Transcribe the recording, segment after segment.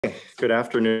Good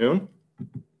afternoon.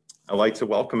 I'd like to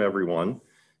welcome everyone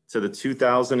to the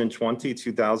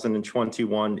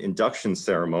 2020-2021 induction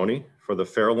ceremony for the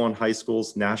Fair Lawn High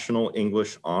School's National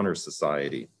English Honor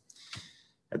Society.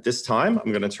 At this time,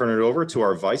 I'm going to turn it over to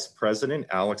our Vice President,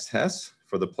 Alex Hess,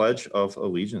 for the Pledge of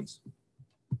Allegiance.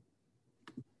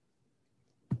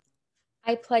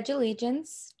 I pledge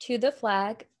allegiance to the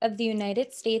flag of the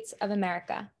United States of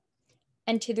America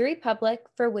and to the republic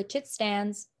for which it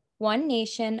stands, one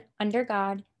nation, under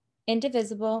God,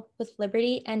 indivisible, with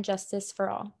liberty and justice for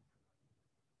all.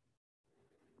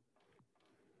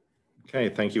 Okay,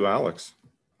 thank you, Alex.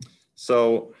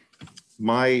 So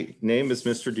my name is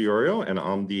Mr. DiOrio, and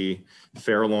I'm the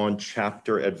Fair Lawn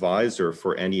Chapter Advisor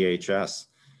for NEHS.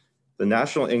 The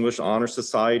National English Honor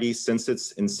Society, since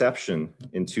its inception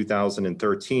in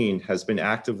 2013, has been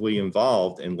actively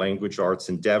involved in language arts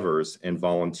endeavors and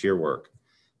volunteer work.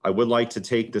 I would like to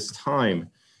take this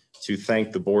time to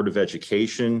thank the Board of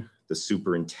Education, the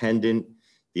superintendent,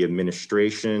 the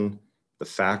administration, the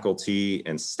faculty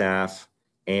and staff,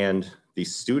 and the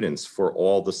students for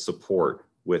all the support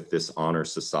with this honor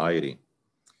society.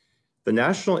 The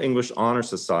National English Honor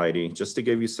Society, just to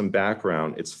give you some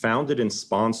background, it's founded and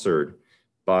sponsored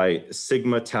by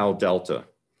Sigma Tau Delta.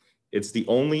 It's the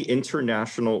only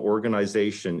international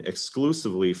organization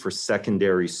exclusively for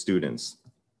secondary students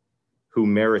who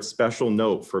merit special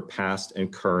note for past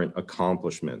and current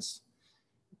accomplishments.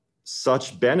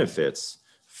 Such benefits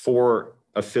for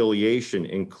affiliation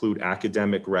include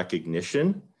academic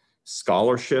recognition,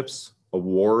 scholarships,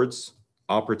 awards,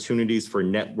 opportunities for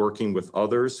networking with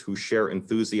others who share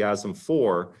enthusiasm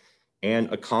for and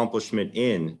accomplishment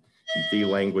in the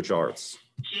language arts.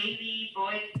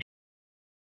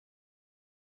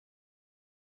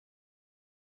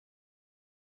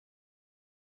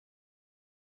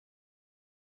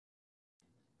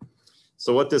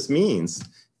 So what this means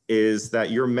is that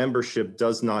your membership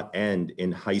does not end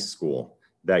in high school,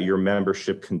 that your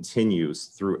membership continues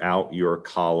throughout your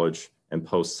college and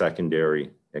post-secondary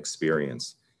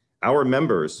experience. Our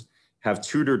members have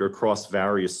tutored across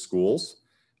various schools,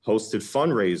 hosted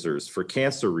fundraisers for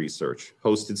cancer research,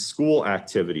 hosted school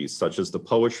activities such as the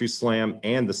Poetry Slam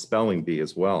and the Spelling Bee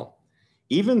as well.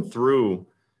 Even through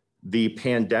the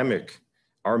pandemic,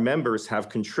 our members have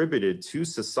contributed to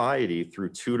society through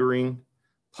tutoring,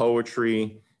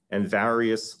 poetry, and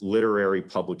various literary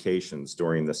publications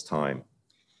during this time.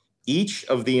 Each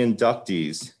of the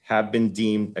inductees have been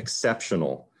deemed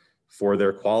exceptional for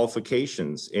their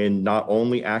qualifications in not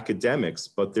only academics,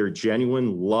 but their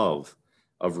genuine love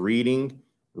of reading,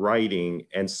 writing,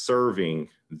 and serving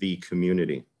the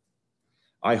community.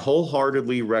 I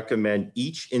wholeheartedly recommend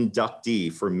each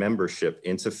inductee for membership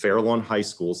into Fair Lawn High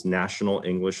School's National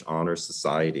English Honor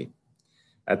Society.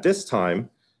 At this time,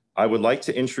 I would like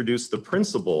to introduce the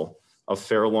principal of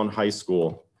Fair Lawn High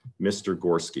School, Mr.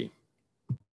 Gorski.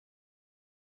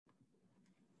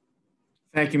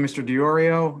 Thank you, Mr.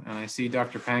 DiOrio. And I see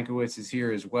Dr. Pankowitz is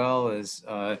here as well as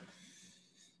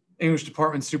English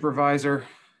Department Supervisor.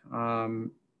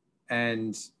 And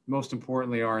most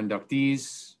importantly, our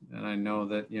inductees. And I know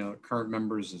that, current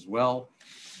members as well.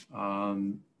 I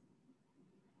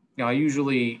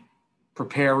usually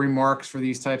prepare remarks for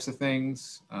these types of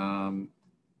things.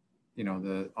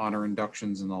 The honor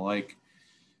inductions and the like,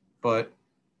 but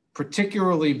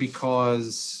particularly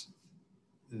because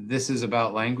this is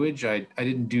about language, I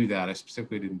didn't do that. I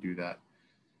specifically didn't do that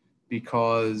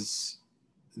because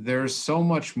there's so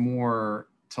much more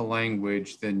to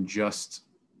language than just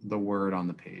the word on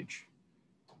the page.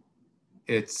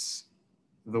 It's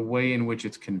the way in which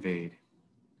it's conveyed.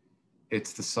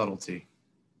 It's the subtlety.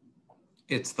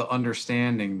 It's the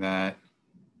understanding that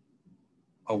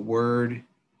a word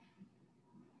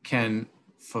can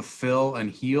fulfill and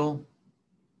heal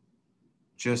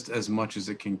just as much as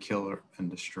it can kill and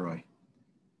destroy.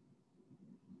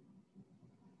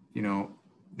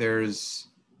 There's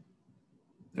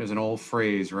an old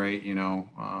phrase, right?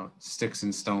 Sticks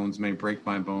and stones may break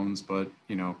my bones, but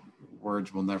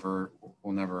words will never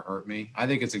hurt me. I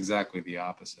think it's exactly the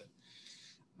opposite.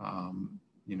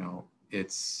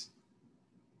 It's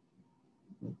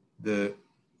the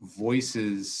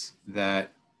voices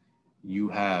that you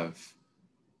have,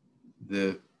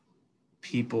 the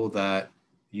people that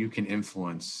you can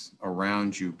influence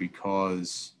around you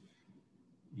because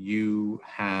you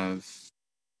have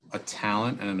a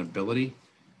talent and an ability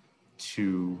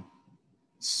to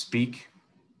speak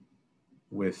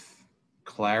with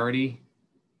clarity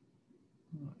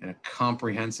in a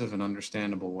comprehensive and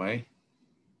understandable way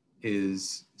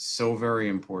is so very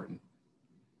important.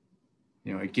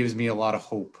 It gives me a lot of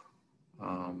hope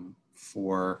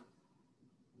for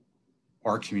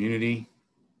our community,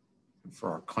 and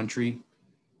for our country,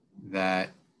 that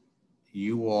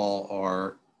you all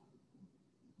are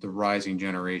the rising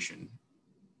generation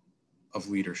of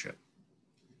leadership,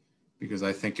 because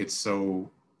I think it's so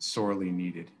sorely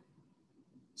needed.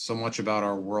 So much about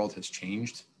our world has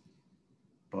changed,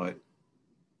 but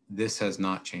this has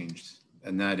not changed,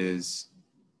 and that is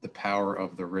the power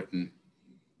of the written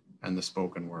and the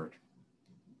spoken word.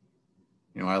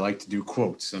 You know, I like to do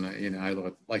quotes, and I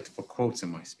like to put quotes in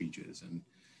my speeches,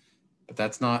 but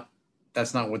that's not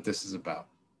what this is about.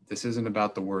 This isn't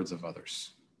about the words of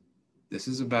others. This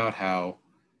is about how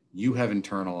you have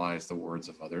internalized the words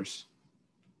of others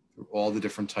through all the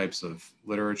different types of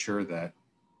literature that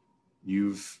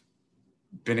you've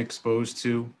been exposed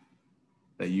to,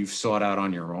 that you've sought out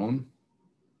on your own,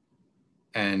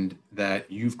 and that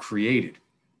you've created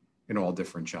in all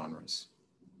different genres.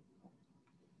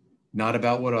 Not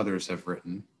about what others have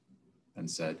written and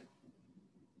said,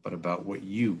 but about what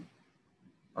you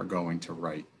are going to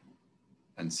write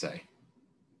and say.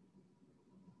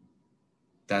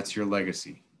 That's your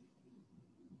legacy.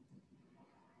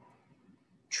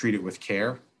 Treat it with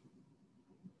care,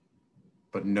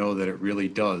 but know that it really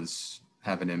does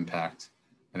have an impact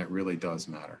and it really does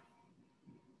matter.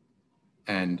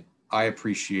 And I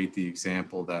appreciate the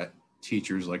example that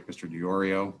teachers like Mr.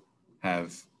 Diorio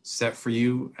have set for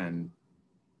you and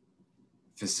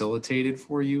facilitated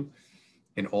for you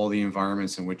in all the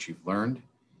environments in which you've learned.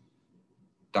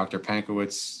 Dr.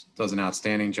 Pankowitz does an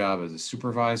outstanding job as a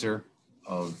supervisor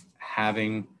of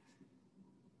having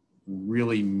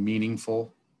really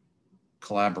meaningful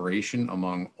collaboration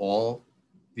among all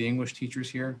the English teachers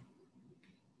here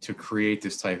to create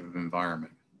this type of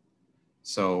environment.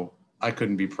 So I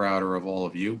couldn't be prouder of all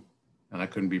of you, and I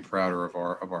couldn't be prouder of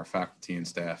our faculty and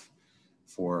staff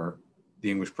for the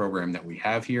English program that we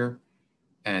have here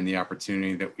and the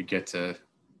opportunity that we get to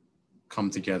come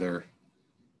together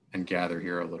and gather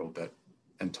here a little bit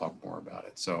and talk more about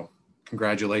it. So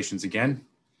congratulations again.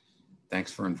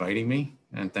 Thanks for inviting me,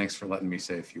 and thanks for letting me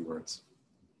say a few words.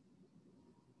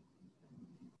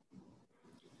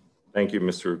 Thank you,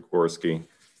 Mr. Gorski.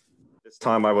 This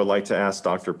time I would like to ask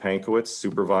Dr. Pankowitz,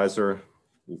 Supervisor,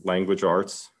 Language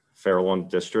Arts, Fair Lawn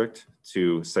District,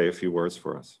 to say a few words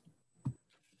for us.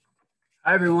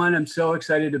 Hi, everyone. I'm so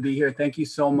excited to be here. Thank you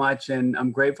so much. And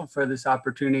I'm grateful for this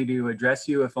opportunity to address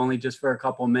you, if only just for a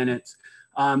couple minutes.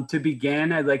 To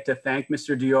begin, I'd like to thank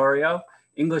Mr. Diorio,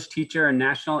 English teacher and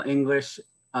National English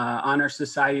Honor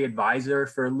Society advisor,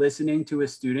 for listening to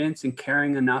his students and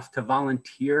caring enough to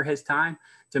volunteer his time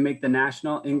to make the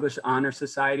National English Honor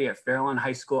Society at Fairlawn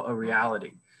High School a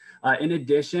reality. In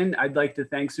addition, I'd like to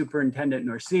thank Superintendent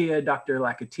Norcia, Dr.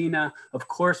 Lakatina, of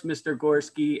course, Mr.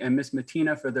 Gorski and Ms.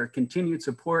 Matina for their continued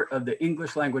support of the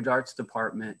English Language Arts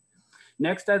Department.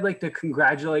 Next, I'd like to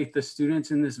congratulate the students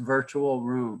in this virtual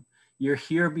room. You're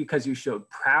here because you showed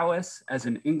prowess as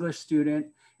an English student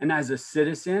and as a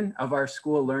citizen of our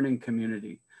school learning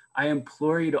community. I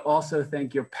implore you to also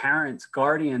thank your parents,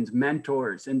 guardians,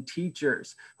 mentors, and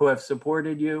teachers who have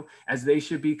supported you, as they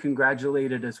should be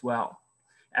congratulated as well.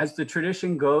 As the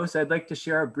tradition goes, I'd like to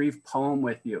share a brief poem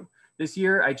with you. This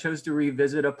year, I chose to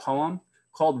revisit a poem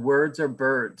called Words Are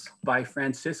Birds by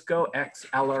Francisco X.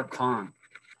 Alarcon.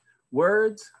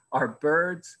 Words are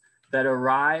birds that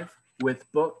arrive with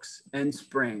books and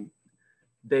spring.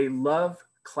 They love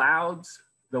clouds,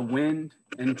 the wind,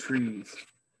 and trees.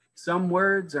 Some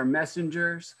words are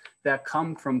messengers that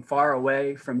come from far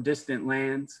away, from distant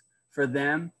lands. For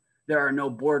them, there are no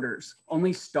borders,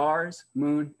 only stars,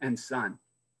 moon, and sun.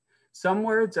 Some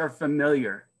words are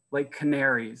familiar, like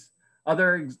canaries.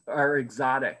 Others are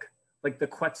exotic, like the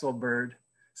quetzal bird.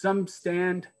 Some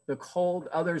stand the cold,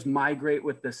 others migrate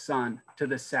with the sun to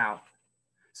the south.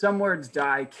 Some words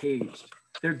die caged.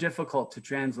 They're difficult to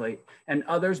translate, and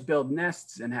others build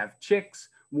nests and have chicks,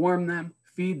 warm them,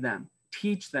 feed them,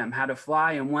 teach them how to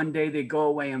fly, and one day they go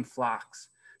away in flocks.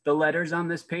 The letters on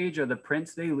this page are the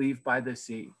prints they leave by the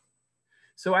sea.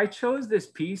 So I chose this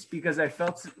piece because I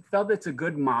felt it's a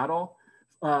good model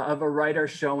of a writer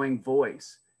showing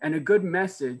voice and a good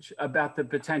message about the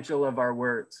potential of our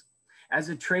words. As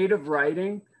a trait of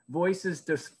writing, voice is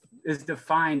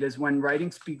defined as when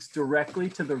writing speaks directly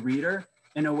to the reader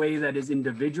in a way that is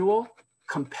individual,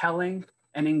 compelling,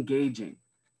 and engaging,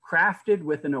 crafted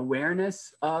with an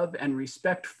awareness of and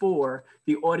respect for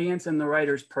the audience and the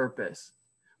writer's purpose.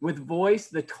 With voice,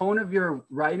 the tone of your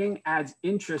writing adds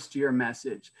interest to your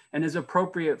message and is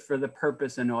appropriate for the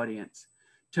purpose and audience.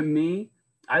 To me,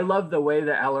 I love the way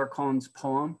that Alarcon's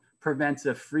poem presents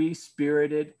a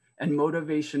free-spirited and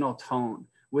motivational tone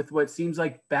with what seems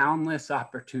like boundless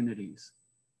opportunities.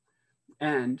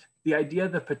 And the idea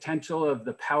of the potential of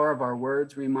the power of our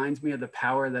words reminds me of the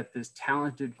power that this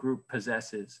talented group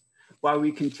possesses. While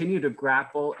we continue to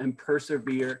grapple and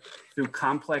persevere through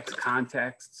complex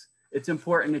contexts, it's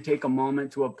important to take a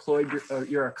moment to applaud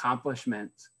your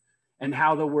accomplishments and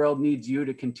how the world needs you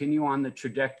to continue on the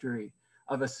trajectory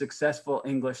of a successful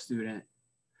English student.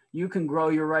 You can grow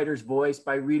your writer's voice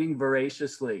by reading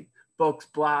voraciously, books,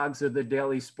 blogs, or the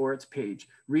daily sports page.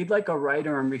 Read like a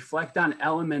writer and reflect on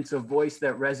elements of voice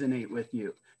that resonate with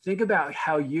you. Think about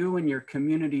how you and your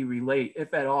community relate,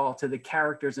 if at all, to the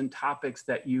characters and topics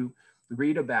that you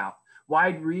read about.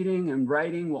 Wide reading and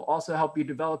writing will also help you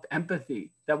develop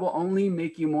empathy that will only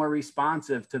make you more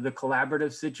responsive to the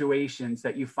collaborative situations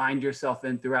that you find yourself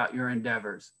in throughout your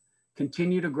endeavors.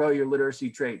 Continue to grow your literacy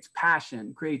traits,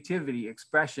 passion, creativity,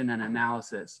 expression, and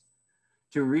analysis.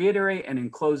 To reiterate and in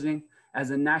closing, as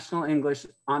a National English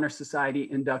Honor Society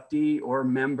inductee or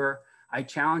member, I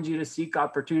challenge you to seek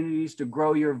opportunities to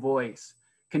grow your voice.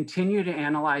 Continue to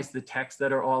analyze the texts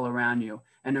that are all around you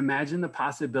and imagine the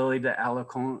possibility that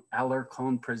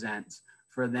Alarcon presents.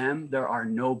 For them, there are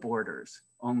no borders,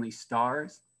 only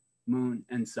stars, moon,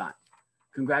 and sun.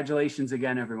 Congratulations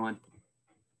again, everyone.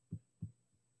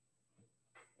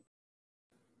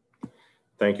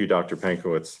 Thank you, Dr.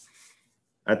 Pankowitz.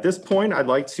 At this point, I'd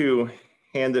like to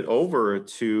hand it over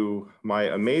to my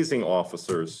amazing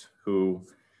officers who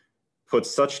put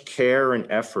such care and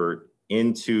effort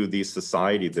into the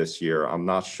society this year. I'm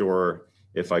not sure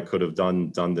if I could have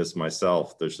done this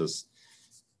myself. There's just,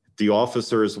 the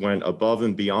officers went above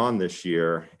and beyond this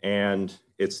year, and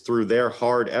it's through their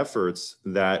hard efforts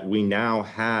that we now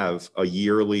have a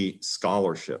yearly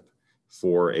scholarship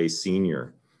for a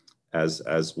senior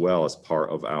as well as part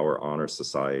of our honor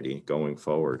society going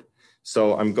forward.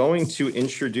 So I'm going to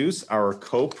introduce our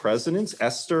co-presidents,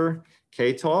 Esther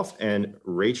Katoff and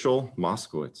Rachel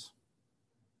Moskowitz.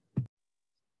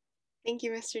 Thank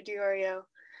you, Mr. Diorio.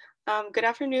 Good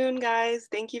afternoon, guys.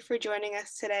 Thank you for joining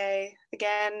us today.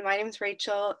 Again, my name is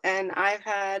Rachel, and I've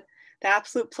had the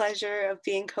absolute pleasure of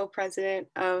being co-president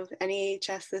of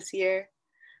NEHS this year.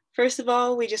 First of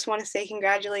all, we just want to say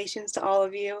congratulations to all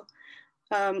of you.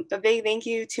 A big thank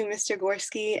you to Mr.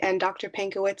 Gorski and Dr.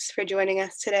 Pankowitz for joining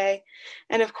us today.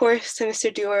 And of course, to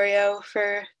Mr. Diorio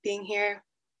for being here.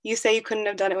 You say you couldn't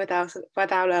have done it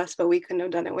without us, but we couldn't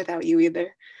have done it without you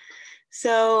either.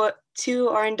 So to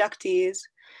our inductees,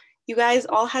 you guys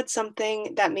all had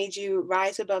something that made you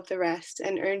rise above the rest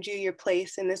and earned you your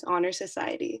place in this honor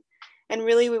society. And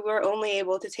really, we were only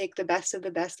able to take the best of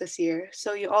the best this year.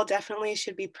 So you all definitely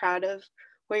should be proud of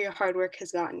where your hard work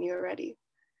has gotten you already.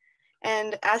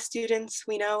 And as students,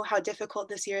 we know how difficult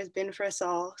this year has been for us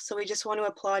all. So we just want to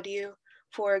applaud you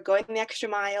for going the extra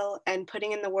mile and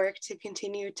putting in the work to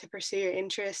continue to pursue your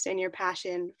interest and your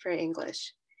passion for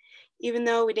English. Even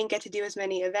though we didn't get to do as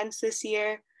many events this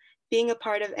year, being a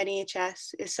part of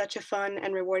NEHS is such a fun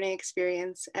and rewarding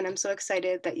experience. And I'm so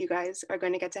excited that you guys are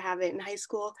going to get to have it in high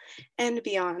school and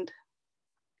beyond.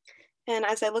 And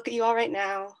as I look at you all right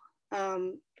now,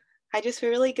 I just feel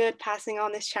really good passing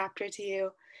on this chapter to you.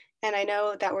 And I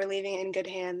know that we're leaving it in good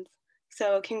hands.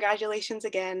 So congratulations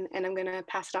again, and I'm gonna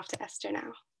pass it off to Esther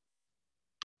now.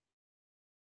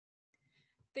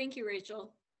 Thank you,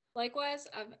 Rachel. Likewise,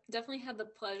 I've definitely had the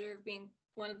pleasure of being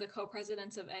one of the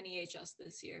co-presidents of NEHS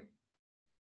this year.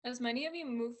 As many of you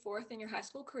move forth in your high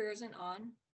school careers and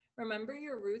on, remember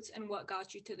your roots and what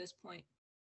got you to this point.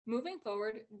 Moving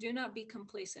forward, do not be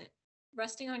complacent,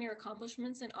 resting on your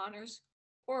accomplishments and honors,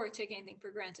 or take anything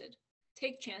for granted.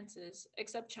 Take chances,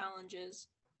 accept challenges.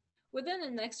 Within the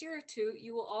next year or two,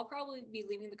 you will all probably be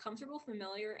leaving the comfortable,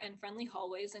 familiar, and friendly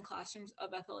hallways and classrooms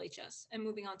of FLHS and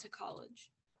moving on to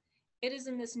college. It is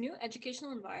in this new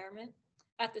educational environment,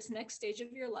 at this next stage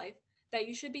of your life, that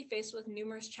you should be faced with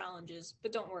numerous challenges,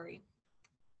 but don't worry.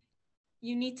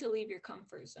 You need to leave your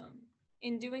comfort zone.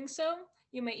 In doing so,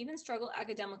 you may even struggle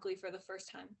academically for the first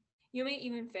time. You may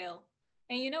even fail.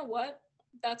 And you know what?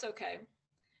 That's okay.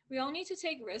 We all need to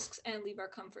take risks and leave our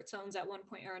comfort zones at one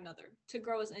point or another to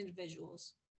grow as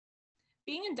individuals.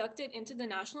 Being inducted into the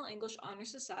National English Honor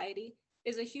Society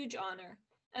is a huge honor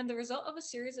and the result of a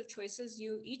series of choices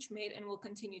you each made and will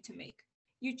continue to make.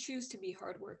 You choose to be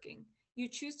hardworking. You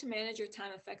choose to manage your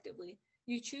time effectively.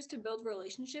 You choose to build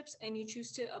relationships and you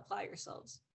choose to apply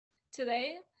yourselves.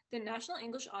 Today, the National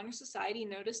English Honor Society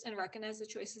noticed and recognized the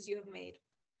choices you have made.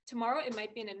 Tomorrow, it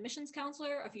might be an admissions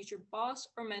counselor, a future boss,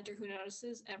 or mentor who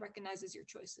notices and recognizes your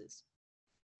choices.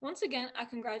 Once again, I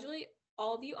congratulate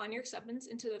all of you on your acceptance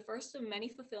into the first of many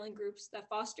fulfilling groups that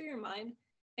foster your mind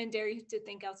and dare you to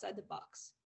think outside the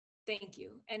box. Thank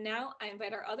you. And now I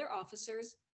invite our other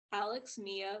officers, Alex,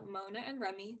 Mia, Mona, and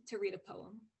Remy to read a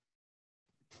poem.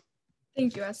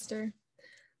 Thank you, Esther.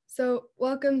 So,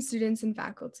 welcome students and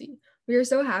faculty. We are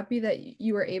so happy that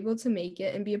you were able to make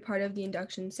it and be a part of the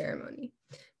induction ceremony.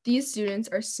 These students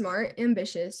are smart,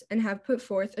 ambitious, and have put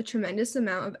forth a tremendous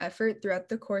amount of effort throughout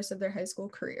the course of their high school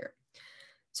career.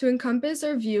 To encompass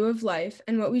our view of life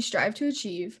and what we strive to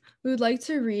achieve, we would like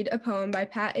to read a poem by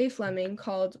Pat A. Fleming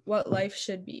called What Life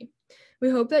Should Be. We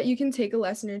hope that you can take a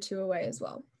lesson or two away as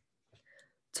well.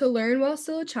 To learn while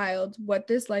still a child what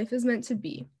this life is meant to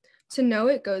be, to know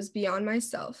it goes beyond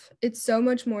myself, it's so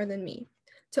much more than me.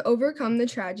 To overcome the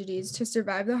tragedies, to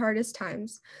survive the hardest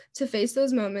times, to face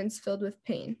those moments filled with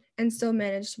pain, and still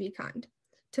manage to be kind.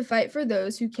 To fight for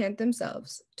those who can't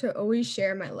themselves, to always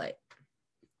share my light.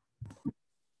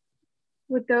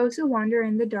 With those who wander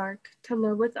in the dark, to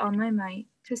love with all my might,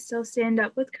 to still stand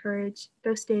up with courage,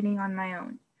 though standing on my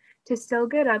own. To still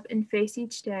get up and face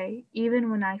each day, even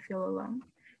when I feel alone.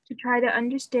 To try to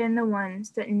understand the ones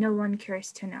that no one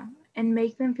cares to know, and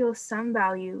make them feel some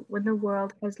value when the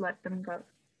world has let them go.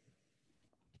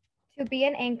 To be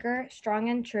an anchor, strong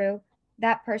and true,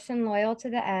 that person loyal to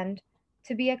the end,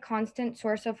 to be a constant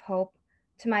source of hope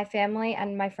to my family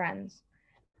and my friends.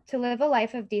 To live a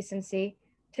life of decency,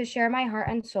 to share my heart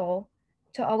and soul,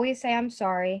 to always say I'm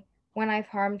sorry when I've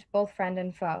harmed both friend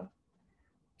and foe.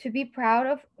 To be proud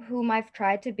of whom I've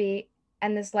tried to be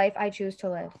and this life I choose to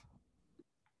live.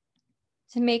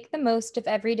 To make the most of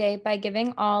every day by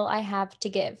giving all I have to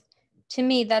give. To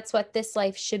me, that's what this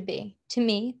life should be. To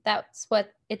me, that's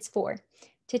what it's for.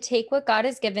 To take what God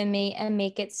has given me and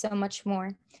make it so much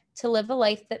more. To live a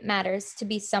life that matters, to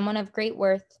be someone of great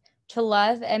worth, to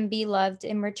love and be loved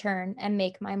in return and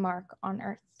make my mark on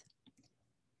earth.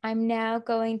 I'm now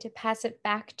going to pass it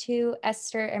back to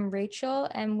Esther and Rachel,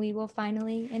 and we will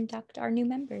finally induct our new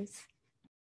members.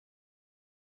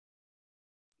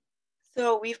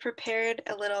 So we've prepared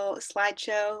a little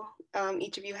slideshow.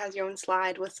 Each of you has your own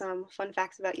slide with some fun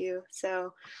facts about you.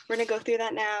 So we're gonna go through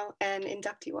that now and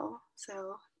induct you all.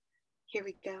 So here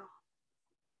we go.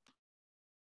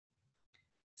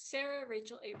 Sarah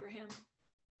Rachel Abraham.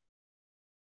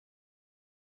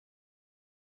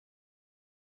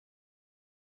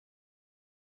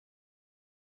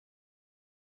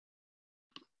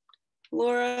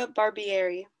 Laura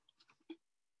Barbieri.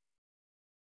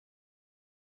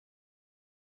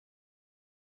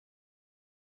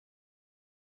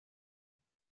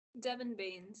 Devin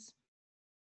Baines.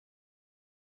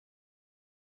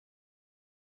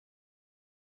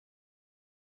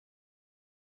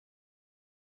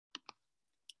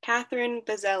 Catherine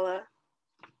Bazella.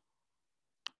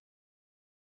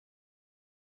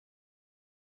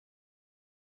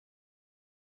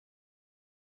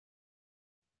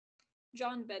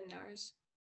 John Bednars.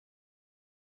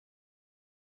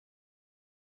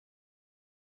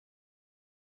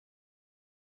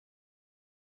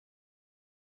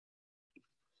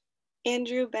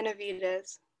 Andrew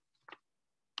Benavides.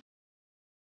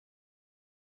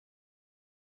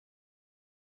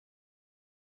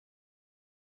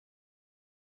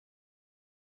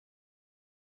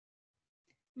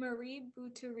 Marie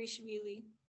Buturishvili.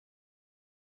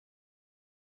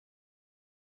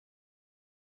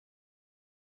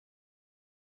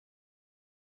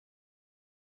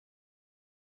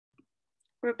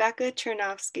 Rebecca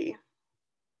Chernovsky.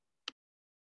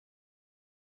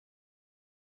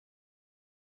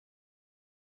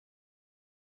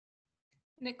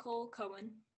 Nicole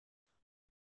Cohen.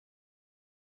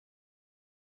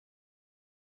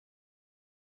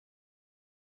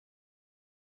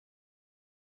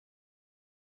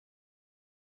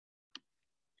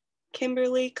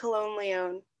 Kimberly Colon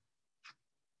Leone.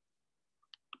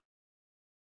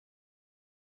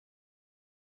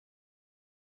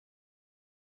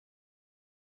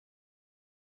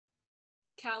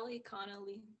 Callie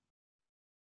Connolly.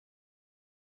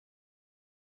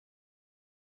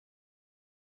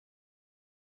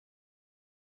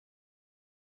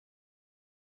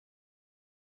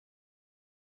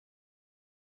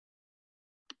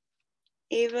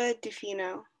 Ava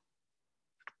DeFino.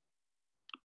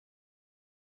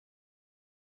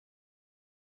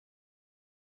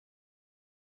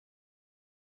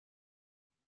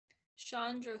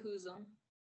 Chandra Huzum.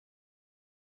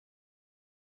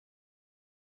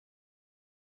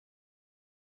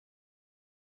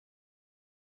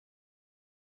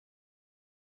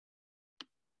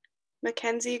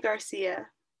 Mackenzie Garcia.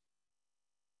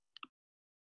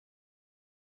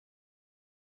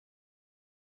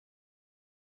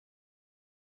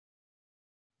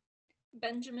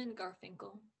 Benjamin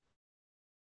Garfinkel.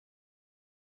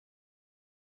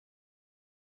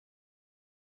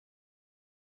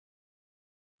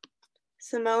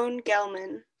 Simone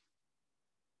Gelman.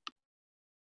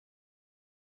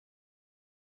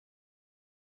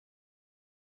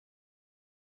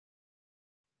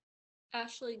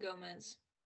 Ashley Gomez.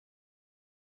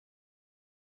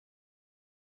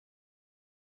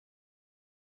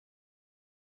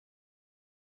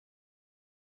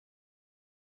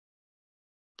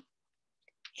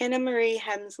 Anna Marie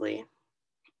Hemsley.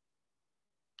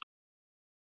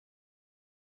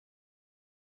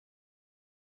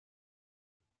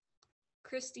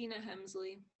 Christina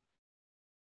Hemsley.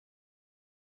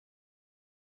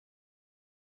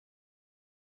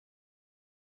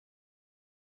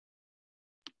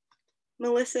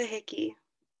 Melissa Hickey.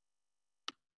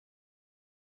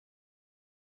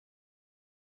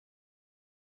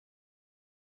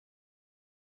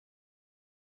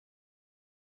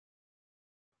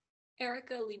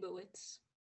 Erica Leibowitz.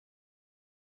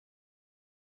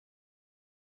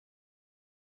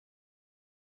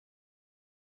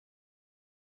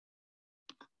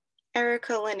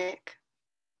 Erica Linick.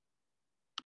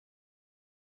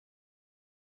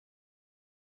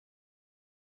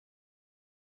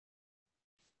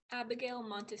 Abigail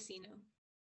Montesino.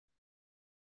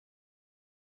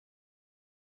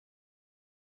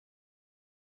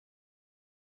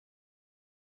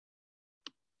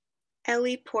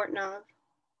 Ellie Portnov.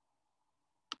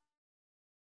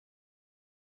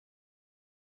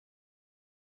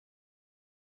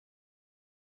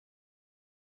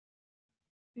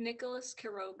 Nicholas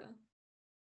Quiroga.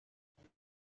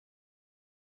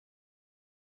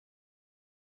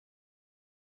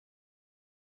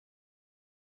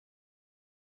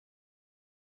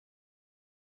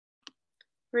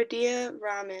 Radia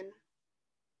Rahman.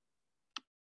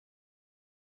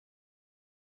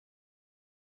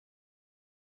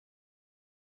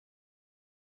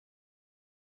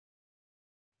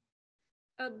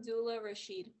 Abdullah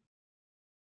Rashid.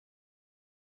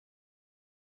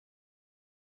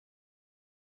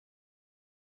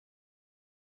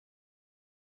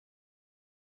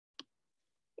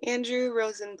 Andrew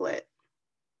Rosenblit.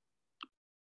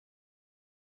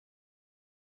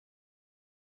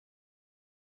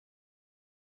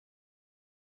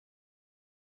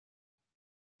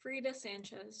 Frida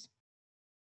Sanchez.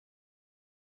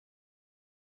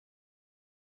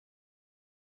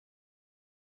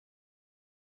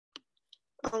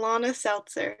 Alana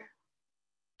Seltzer.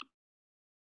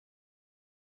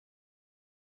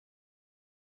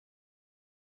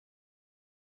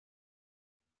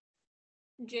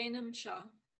 Janam Shah.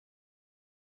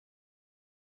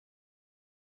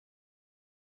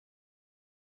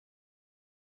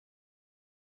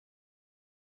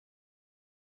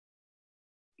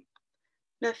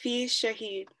 Nafiz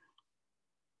Shahid.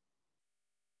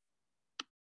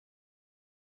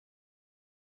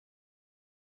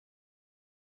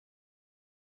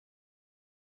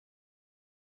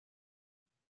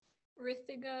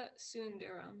 Rithika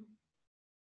Sundaram.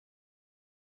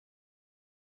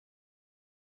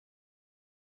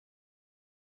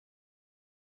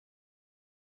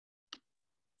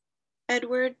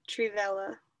 Edward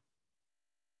Trivella.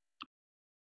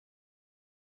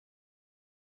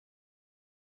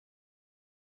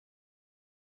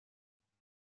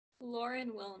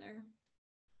 Lauren Wilner.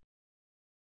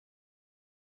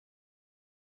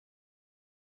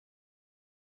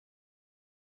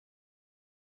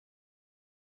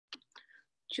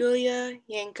 Julia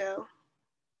Yanko.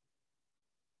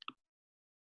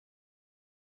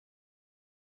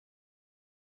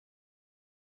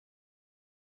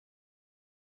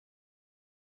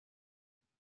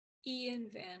 Ian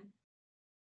Van.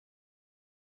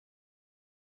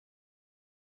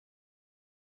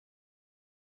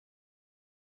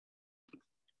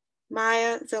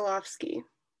 Maya Zalowski.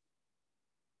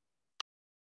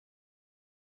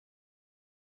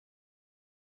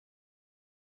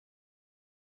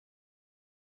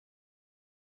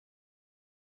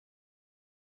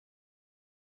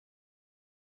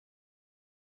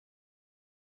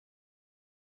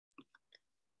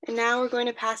 And now we're going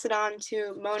to pass it on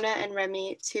to Mona and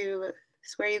Remy to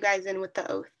swear you guys in with the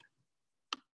oath.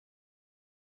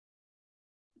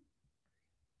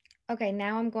 Okay,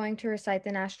 now I'm going to recite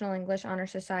the National English Honor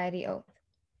Society oath.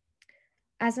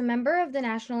 As a member of the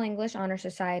National English Honor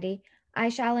Society, I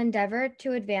shall endeavor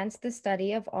to advance the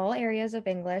study of all areas of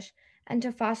English and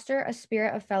to foster a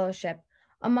spirit of fellowship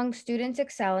among students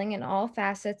excelling in all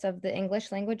facets of the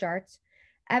English language arts,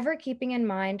 ever keeping in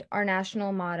mind our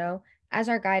national motto as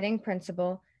our guiding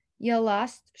principle, Ye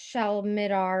lust shall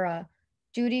midara,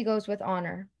 duty goes with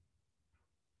honor.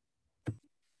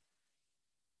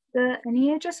 The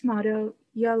NEHS motto,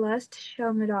 Ya lust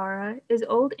shall midara, is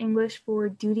Old English for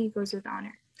duty goes with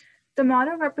honor. The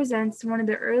motto represents one of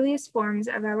the earliest forms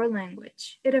of our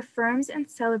language. It affirms and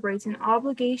celebrates an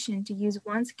obligation to use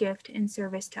one's gift in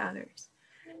service to others.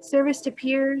 Service to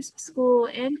peers, school,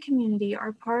 and community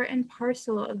are part and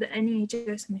parcel of the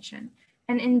NEHS mission,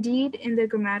 and indeed, in the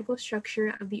grammatical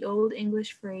structure of the Old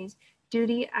English phrase,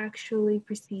 duty actually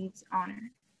precedes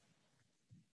honor.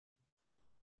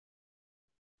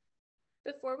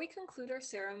 Before we conclude our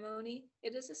ceremony,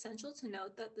 it is essential to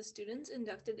note that the students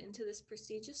inducted into this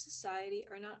prestigious society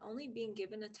are not only being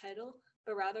given a title,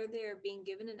 but rather they are being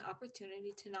given an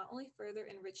opportunity to not only further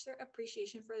enrich their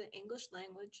appreciation for the English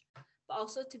language, but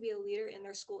also to be a leader in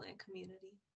their school and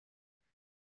community.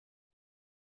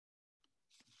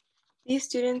 These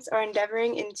students are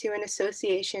endeavoring into an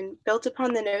association built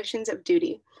upon the notions of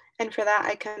duty, and for that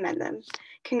I commend them.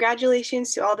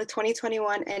 Congratulations to all the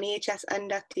 2021 NEHS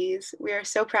inductees. We are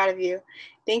so proud of you.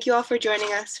 Thank you all for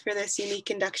joining us for this unique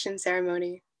induction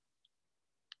ceremony.